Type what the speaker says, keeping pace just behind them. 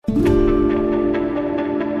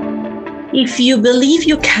If you believe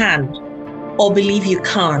you can or believe you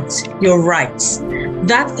can't, you're right.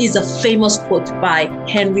 That is a famous quote by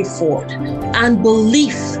Henry Ford. And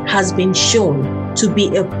belief has been shown to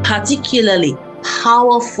be a particularly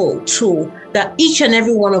powerful tool that each and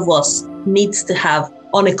every one of us needs to have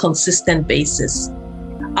on a consistent basis.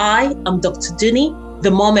 I am Dr. Duni,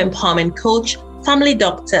 the Mom Empowerment Coach, family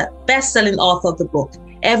doctor, best-selling author of the book,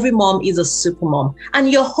 Every Mom is a Supermom, and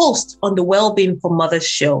your host on the Wellbeing for Mothers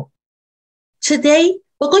show. Today,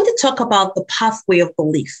 we're going to talk about the pathway of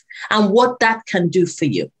belief and what that can do for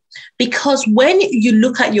you. Because when you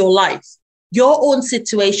look at your life, your own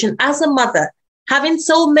situation as a mother, having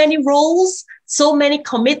so many roles, so many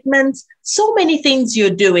commitments, so many things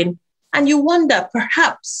you're doing, and you wonder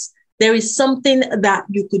perhaps there is something that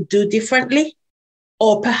you could do differently,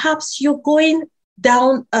 or perhaps you're going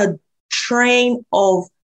down a train of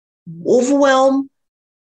overwhelm,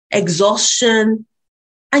 exhaustion,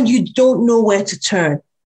 and you don't know where to turn.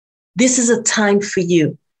 This is a time for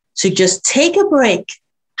you to just take a break,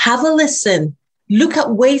 have a listen, look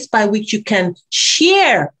at ways by which you can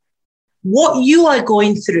share what you are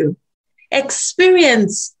going through,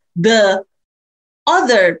 experience the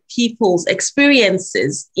other people's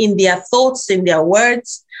experiences in their thoughts, in their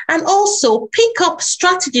words, and also pick up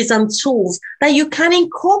strategies and tools that you can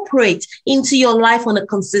incorporate into your life on a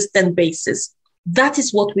consistent basis. That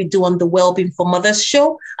is what we do on the Wellbeing for Mothers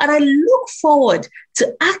show. And I look forward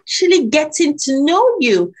to actually getting to know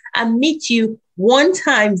you and meet you one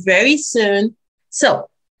time very soon. So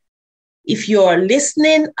if you're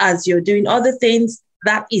listening as you're doing other things,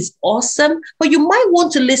 that is awesome. But you might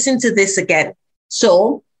want to listen to this again.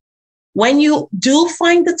 So when you do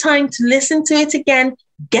find the time to listen to it again,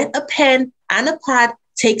 get a pen and a pad,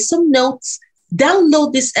 take some notes,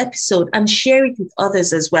 download this episode and share it with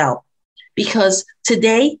others as well. Because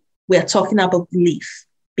today we are talking about belief,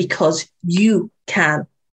 because you can.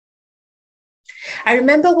 I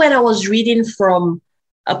remember when I was reading from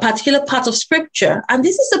a particular part of scripture, and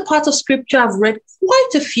this is a part of scripture I've read quite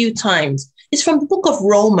a few times. It's from the book of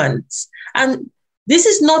Romans. And this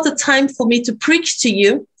is not a time for me to preach to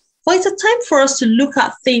you, but it's a time for us to look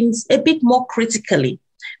at things a bit more critically.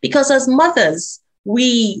 Because as mothers,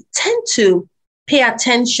 we tend to pay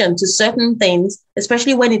attention to certain things,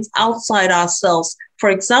 especially when it's outside ourselves. For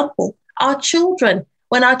example, our children.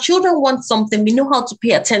 When our children want something, we know how to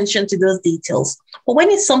pay attention to those details. But when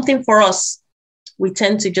it's something for us, we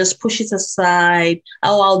tend to just push it aside.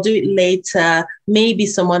 Oh, I'll do it later, maybe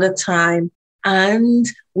some other time. And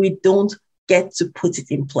we don't get to put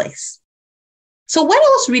it in place. So when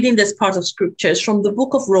I was reading this part of scriptures from the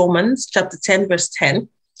book of Romans, chapter 10, verse 10,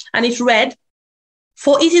 and it read,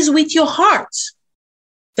 "For it is with your heart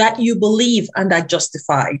that you believe and are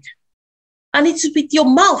justified, and it is with your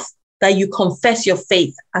mouth that you confess your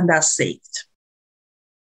faith and are saved."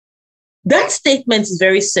 That statement is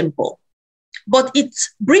very simple, but it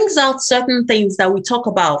brings out certain things that we talk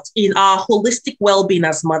about in our holistic well-being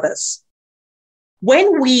as mothers.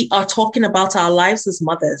 When we are talking about our lives as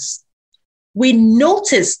mothers, we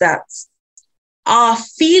notice that our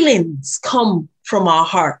feelings come from our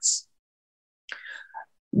hearts.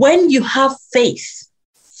 When you have faith,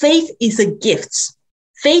 faith is a gift.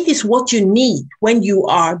 Faith is what you need when you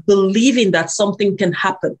are believing that something can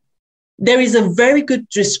happen. There is a very good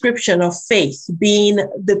description of faith being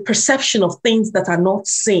the perception of things that are not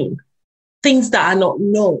seen, things that are not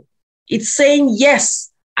known. It's saying, yes,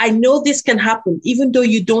 I know this can happen, even though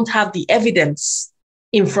you don't have the evidence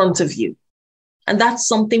in front of you. And that's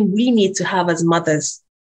something we need to have as mothers.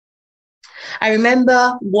 I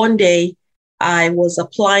remember one day I was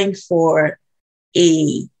applying for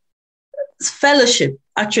a fellowship.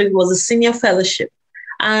 Actually, it was a senior fellowship.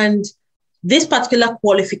 And this particular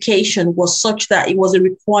qualification was such that it was a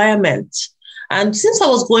requirement. And since I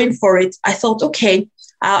was going for it, I thought, okay,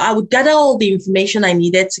 I would gather all the information I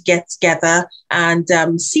needed to get together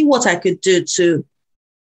and see what I could do to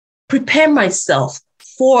prepare myself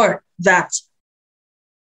for that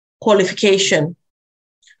qualification.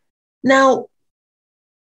 Now,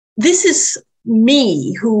 this is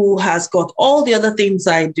me who has got all the other things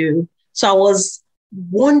I do. So I was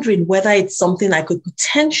wondering whether it's something I could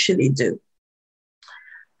potentially do.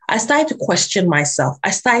 I started to question myself.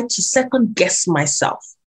 I started to second guess myself,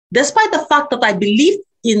 despite the fact that I believed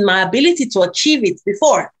in my ability to achieve it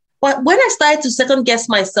before. But when I started to second guess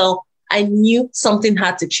myself, I knew something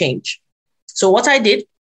had to change. So what I did,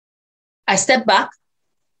 I stepped back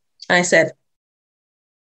and I said,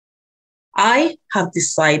 I have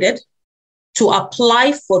decided to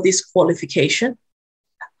apply for this qualification,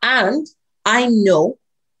 and I know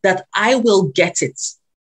that I will get it.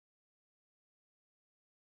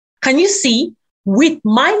 Can you see? With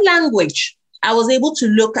my language, I was able to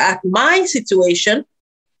look at my situation,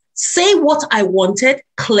 say what I wanted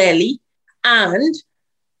clearly, and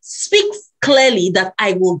speak clearly that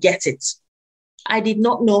I will get it. I did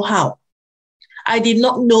not know how. I did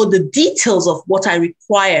not know the details of what I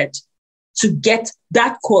required to get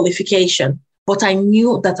that qualification, but I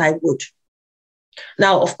knew that I would.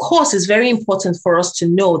 Now, of course, it's very important for us to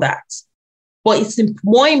know that, but it's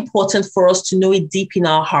more important for us to know it deep in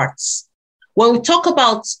our hearts. When we talk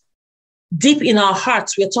about deep in our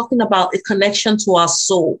hearts, we're talking about a connection to our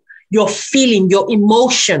soul, your feeling, your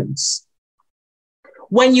emotions.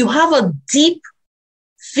 When you have a deep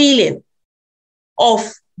feeling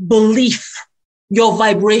of belief, your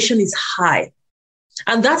vibration is high.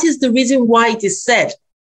 And that is the reason why it is said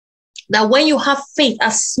that when you have faith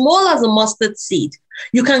as small as a mustard seed,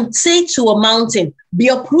 you can say to a mountain, be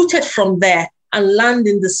uprooted from there and land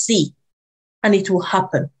in the sea, and it will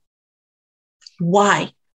happen.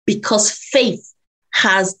 Why? Because faith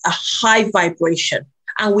has a high vibration.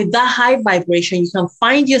 And with that high vibration, you can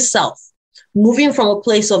find yourself moving from a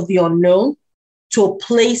place of the unknown to a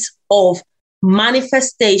place of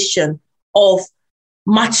manifestation, of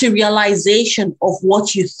materialization of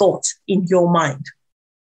what you thought in your mind.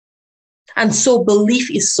 And so belief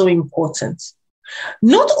is so important.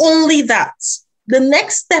 Not only that, the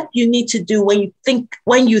next step you need to do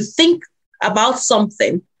when you think about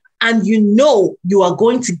something and you know you are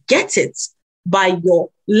going to get it by your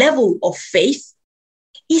level of faith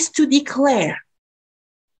is to declare.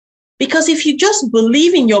 Because if you just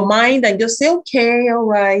believe in your mind and just say, okay, all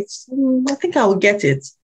right, I think I will get it.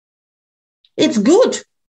 It's good,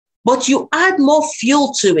 but you add more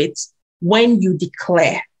fuel to it when you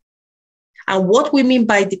declare. And what we mean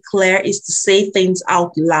by declare is to say things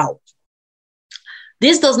out loud.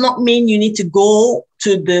 This does not mean you need to go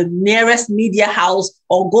to the nearest media house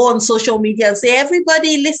or go on social media and say,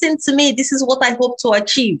 everybody listen to me. This is what I hope to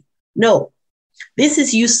achieve. No, this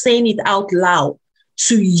is you saying it out loud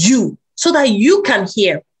to you so that you can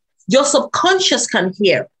hear. Your subconscious can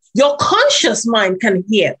hear. Your conscious mind can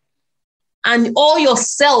hear. And all your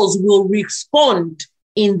cells will respond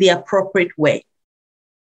in the appropriate way.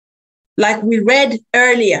 Like we read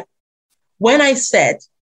earlier, when I said,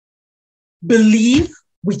 believe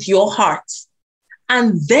with your heart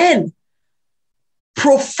and then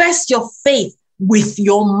profess your faith with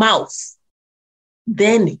your mouth,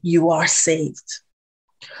 then you are saved.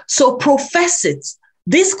 So profess it.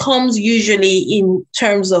 This comes usually in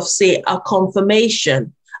terms of, say, a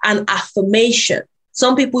confirmation, an affirmation.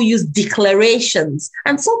 Some people use declarations,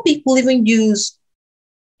 and some people even use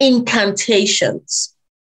incantations.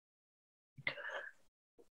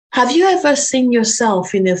 Have you ever seen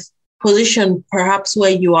yourself in a position perhaps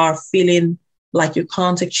where you are feeling like you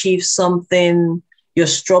can't achieve something, you're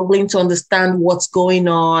struggling to understand what's going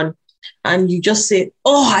on, and you just say,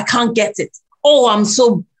 oh, I can't get it. Oh, I'm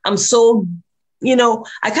so, I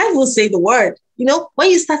can't even say the word. When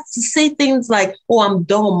you start to say things like, oh, I'm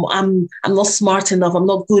dumb, I'm not smart enough, I'm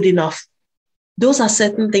not good enough. Those are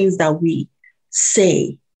certain things that we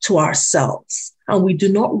say to ourselves. And we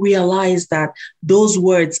do not realize that those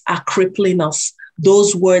words are crippling us.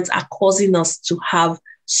 Those words are causing us to have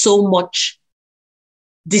so much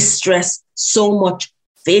distress, so much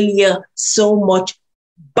failure, so much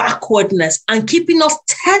backwardness, and keeping us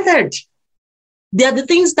tethered. They are the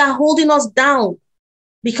things that are holding us down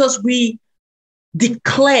because we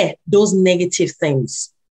declare those negative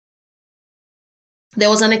things. There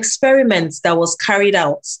was an experiment that was carried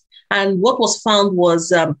out, and what was found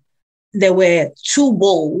was there were two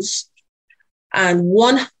bowls, and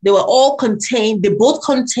they both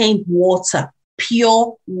contained water,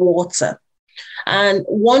 pure water. And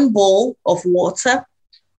one bowl of water,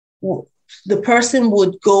 the person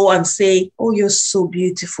would go and say, oh, you're so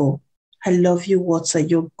beautiful. I love you, water.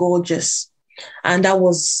 You're gorgeous. And that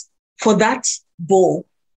was for that bowl.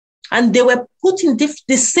 And they were put in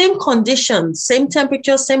the same conditions, same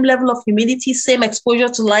temperature, same level of humidity, same exposure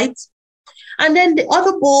to light. And then the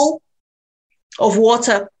other bowl of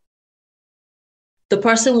water, the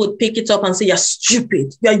person would pick it up and say, you're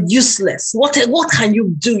stupid, you're useless. What can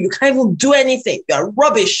you do? You can't even do anything. You're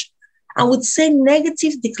rubbish. And would say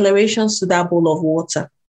negative declarations to that bowl of water.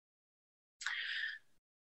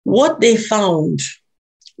 What they found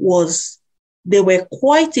was there were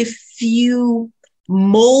quite a few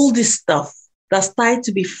moldy stuff that started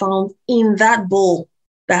to be found in that bowl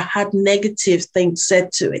that had negative things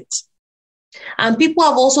said to it. And people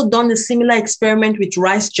have also done a similar experiment with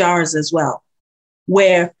rice jars as well,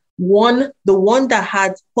 where the one that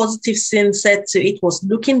had positive sin said to it was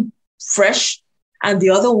looking fresh, and the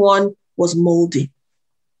other one was moldy.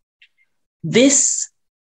 This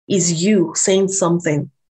is you saying something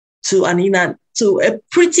to a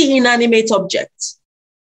pretty inanimate object.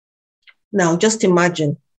 Now, just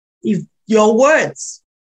imagine if your words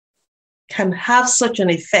can have such an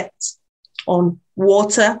effect on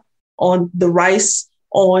water, on the rice,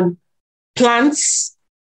 on plants,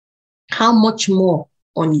 how much more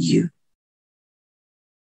on you?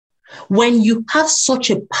 When you have such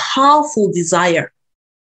a powerful desire,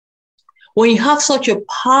 when you have such a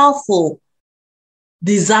powerful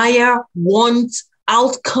desire, want,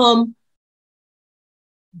 outcome,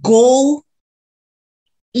 goal,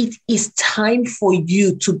 it is time for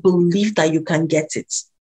you to believe that you can get it.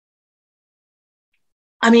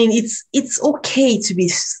 I mean, it's okay to be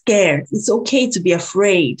scared. It's okay to be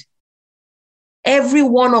afraid. Every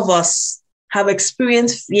one of us have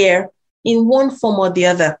experienced fear in one form or the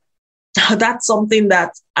other. That's something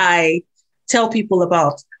that I tell people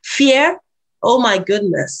about. Fear, oh my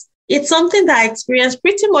goodness. It's something that I experienced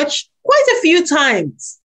pretty much quite a few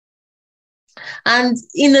times. And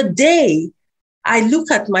in a day, I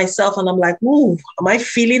look at myself and I'm like, ooh, am I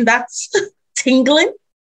feeling that tingling?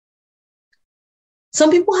 Some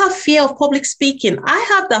people have fear of public speaking. I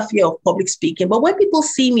have that fear of public speaking. But when people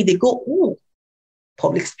see me, they go, ooh,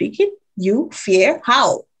 public speaking? You? Fear?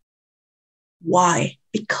 How? Why?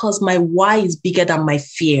 Because my why is bigger than my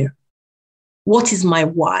fear. What is my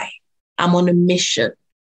why? I'm on a mission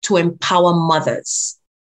to empower mothers.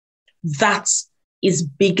 That is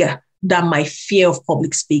bigger than my fear of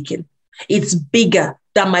public speaking. It's bigger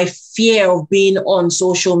than my fear of being on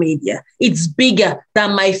social media. It's bigger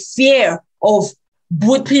than my fear of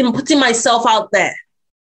putting myself out there.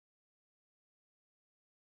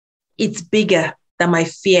 It's bigger than my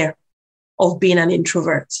fear of being an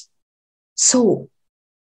introvert. So,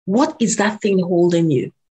 what is that thing holding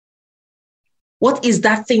you? What is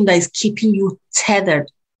that thing that is keeping you tethered,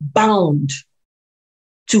 bound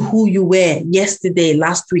to who you were yesterday,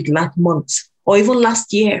 last week, last month, or even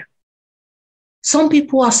last year? Some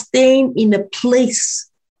people are staying in a place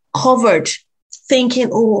covered, thinking,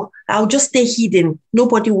 oh, I'll just stay hidden.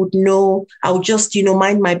 Nobody would know. I'll just,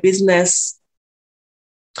 mind my business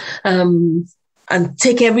and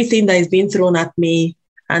take everything that is being thrown at me.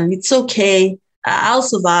 And it's okay. I'll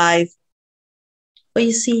survive. But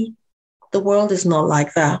you see, the world is not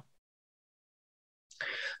like that.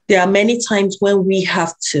 There are many times when we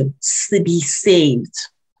have to be saved.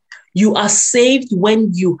 You are saved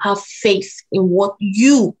when you have faith in what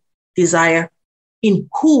you desire, in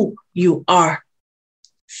who you are.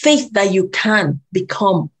 Faith that you can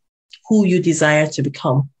become who you desire to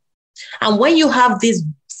become. And when you have this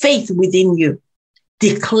faith within you,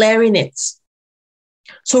 declaring it.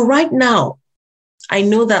 So right now, I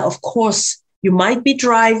know that, of course, you might be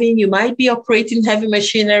driving, you might be operating heavy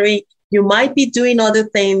machinery, you might be doing other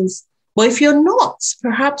things. But if you're not,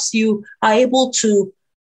 perhaps you are able to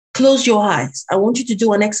close your eyes. I want you to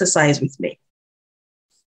do an exercise with me.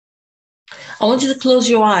 I want you to close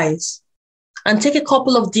your eyes and take a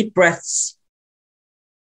couple of deep breaths.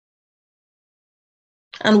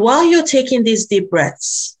 And while you're taking these deep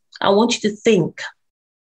breaths, I want you to think.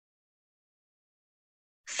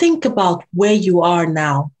 Think about where you are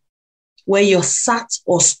now, where you're sat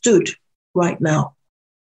or stood right now.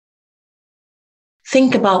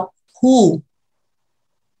 Think about who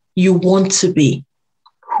you want to be,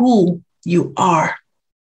 who you are,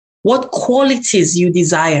 what qualities you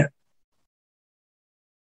desire.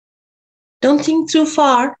 Don't think too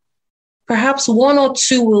far. Perhaps one or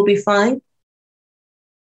two will be fine.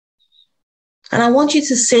 And I want you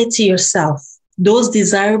to say to yourself, those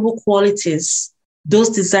desirable qualities, those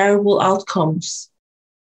desirable outcomes.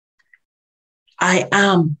 I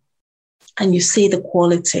am. And you say the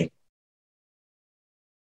quality.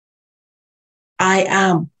 I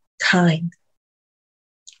am kind.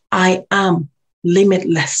 I am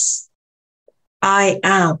limitless. I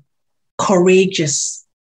am courageous.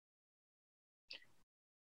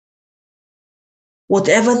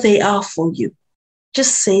 Whatever they are for you,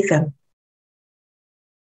 just say them.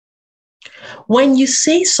 When you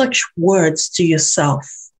say such words to yourself,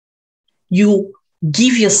 you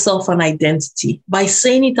give yourself an identity. By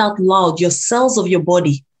saying it out loud, your cells of your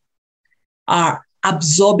body are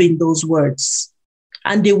absorbing those words,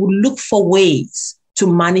 and they will look for ways to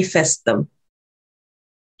manifest them.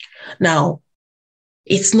 Now,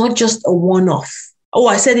 it's not just a one-off. Oh,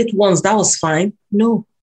 I said it once, that was fine. No,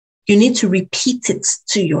 you need to repeat it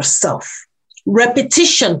to yourself.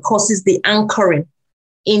 Repetition causes the anchoring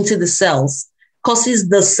into the cells, causes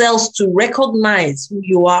the cells to recognize who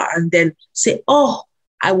you are and then say, oh,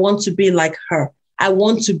 I want to be like her. I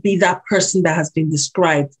want to be that person that has been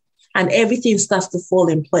described. And everything starts to fall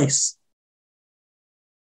in place.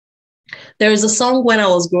 There is a song when I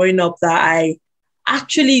was growing up that I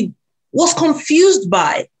actually was confused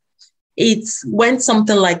by. It went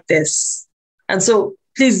something like this. And so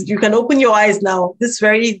please, you can open your eyes now. This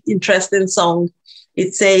very interesting song.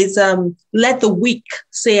 It says, let the weak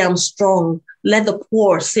say I'm strong. Let the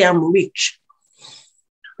poor say I'm rich.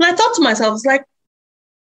 And I thought to myself, it's like,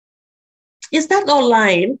 is that not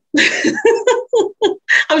lying?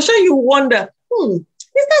 I'm sure you wonder, is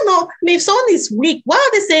that not, I mean, if someone is weak, why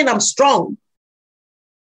are they saying I'm strong?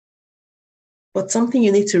 But something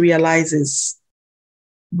you need to realize is,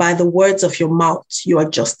 by the words of your mouth, you are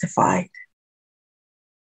justified.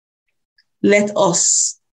 Let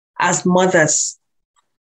us, as mothers,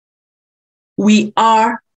 we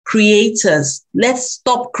are creators. Let's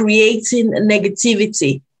stop creating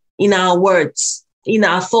negativity in our words, in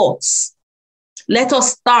our thoughts. Let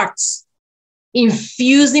us start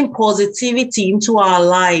infusing positivity into our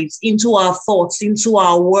lives, into our thoughts, into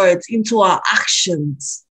our words, into our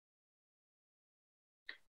actions.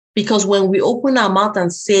 Because when we open our mouth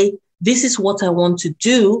and say, this is what I want to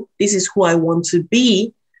do, this is who I want to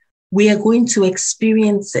be, we are going to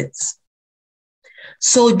experience it.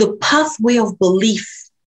 So the pathway of belief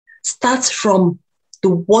starts from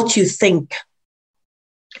what you think,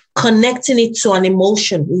 connecting it to an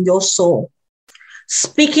emotion in your soul,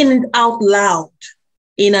 speaking it out loud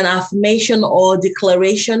in an affirmation or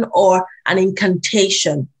declaration or an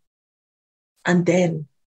incantation, and then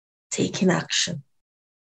taking action.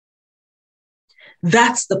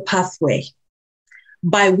 That's the pathway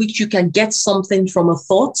by which you can get something from a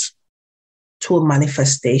thought to a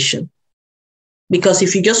manifestation. Because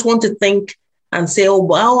if you just want to think and say, oh,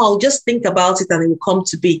 well, I'll just think about it and it will come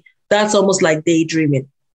to be, that's almost like daydreaming.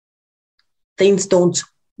 Things don't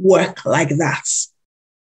work like that.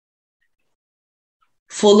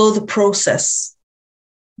 Follow the process.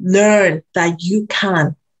 Learn that you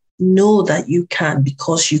can. Know that you can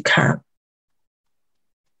because you can.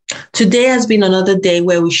 Today has been another day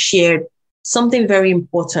where we shared something very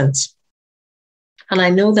important. And I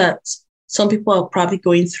know that some people are probably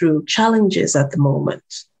going through challenges at the moment,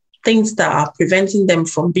 things that are preventing them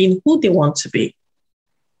from being who they want to be.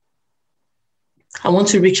 I want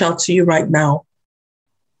to reach out to you right now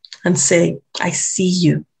and say, I see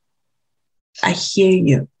you. I hear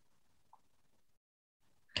you.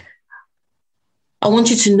 I want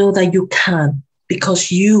you to know that you can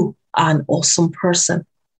because you are an awesome person.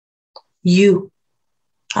 You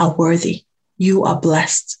are worthy. You are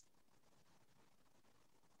blessed.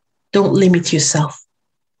 Don't limit yourself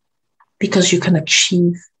because you can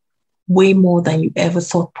achieve way more than you ever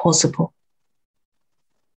thought possible.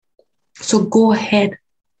 So go ahead,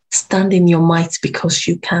 stand in your might because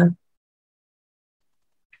you can.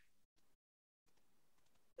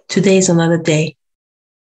 Today is another day.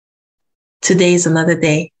 Today is another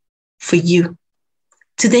day for you.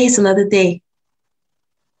 Today is another day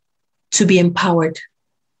to be empowered.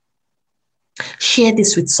 Share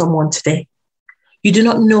this with someone today. You do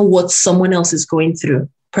not know what someone else is going through.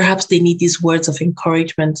 Perhaps they need these words of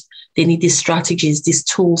encouragement. They need these strategies, these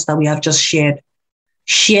tools that we have just shared.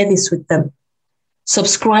 Share this with them.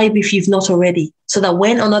 Subscribe if you've not already, so that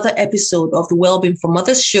when another episode of the Wellbeing for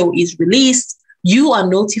Mothers show is released, you are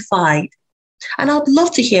notified. And I'd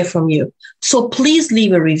love to hear from you. So please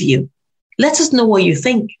leave a review. Let us know what you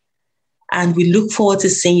think. And we look forward to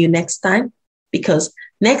seeing you next time, because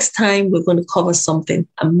next time we're going to cover something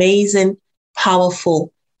amazing,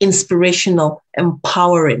 powerful, inspirational,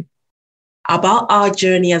 empowering about our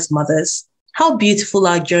journey as mothers, how beautiful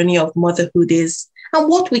our journey of motherhood is, and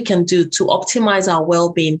what we can do to optimize our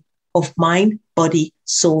well-being of mind, body,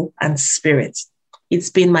 soul, and spirit. It's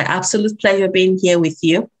been my absolute pleasure being here with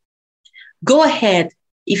you. Go ahead.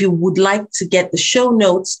 If you would like to get the show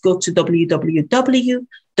notes, go to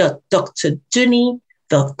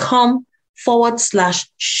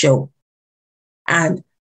www.drdunni.com/show. And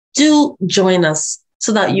do join us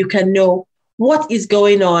so that you can know what is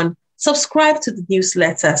going on. Subscribe to the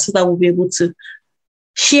newsletter so that we'll be able to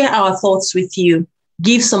share our thoughts with you,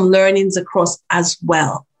 give some learnings across as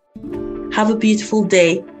well. Have a beautiful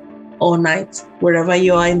day or night, wherever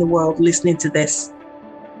you are in the world listening to this.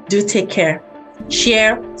 Do take care.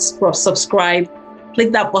 Share, subscribe,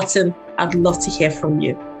 click that button. I'd love to hear from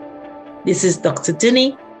you. This is Dr.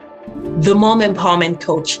 Dunni, the Mom Empowerment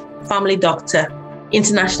Coach, family doctor,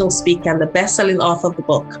 international speaker, and the best-selling author of the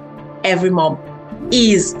book, Every Mom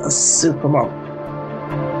is a Super Mom.